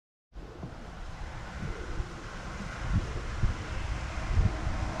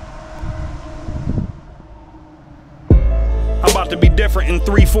to be different in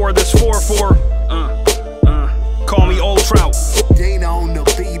 3-4, this 4-4. Call me Old Trout. Dana on the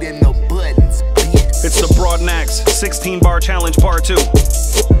beat and the buttons, bitch. It's the Brodnax 16-bar challenge part 2.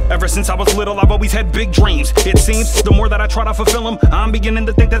 Ever since I was little, I've always had big dreams. It seems the more that I try to fulfill them, I'm beginning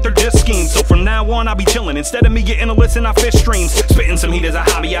to think that they're just schemes. So from now on, I'll be chilling. Instead of me getting a listen, I fish streams. Spitting some heat as a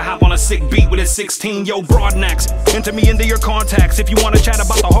hobby, I hop on a sick beat with a 16. Yo, Brodnax, enter me into your contacts. If you want to chat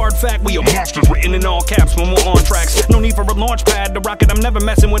about the hard fact, we are monsters written in all caps when we're on tracks. No need for a launch pad to rock it, I'm never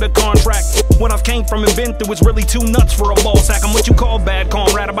messing with a contract. What I've came from and been through is really too nuts for a ball sack. I'm what you call bad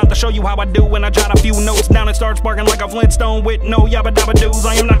comrade, about to show you how I do when I jot a few notes down and start sparking like a Flintstone with no yabba dabba doos.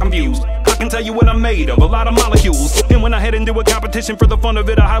 I am not confused. I can tell you what I'm made of, a lot of molecules. And when I head into a competition for the fun of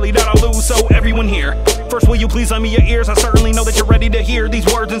it, I highly doubt I'll lose. So everyone here, first will you please lend me your ears? I certainly know that you're ready to hear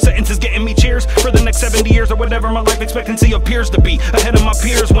these words and sentences getting me cheers for the next 70 years or whatever my life expectancy appears to be. Ahead of my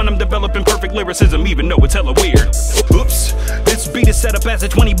peers when I'm developing perfect lyricism, even though it's hella weird. Oops, this beat is set up as a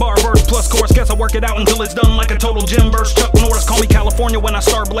 20-bar verse plus chorus. Guess I work it out until it's done like a total gym burst. Chuck Norris, call me California when I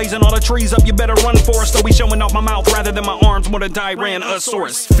start blazing all the trees up. You better run for us, though we showing off my mouth rather than my arms. What a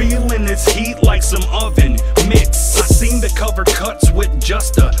Tyrannosaurus. Feeling this heat like some oven mitts. I seem to cover cuts with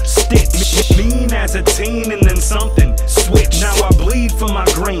just a stitch. Mean as a teen and then something switch. Now I bleed for my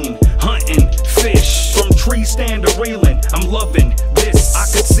green, hunting fish. From tree stand to railing, I'm loving this. I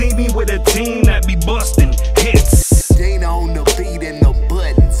could see me with a team that be busting hits. Dana on the beat and the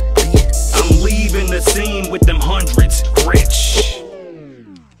buttons, bitch. I'm leaving the scene with them hundreds rich.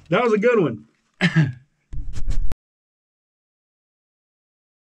 That was a good one.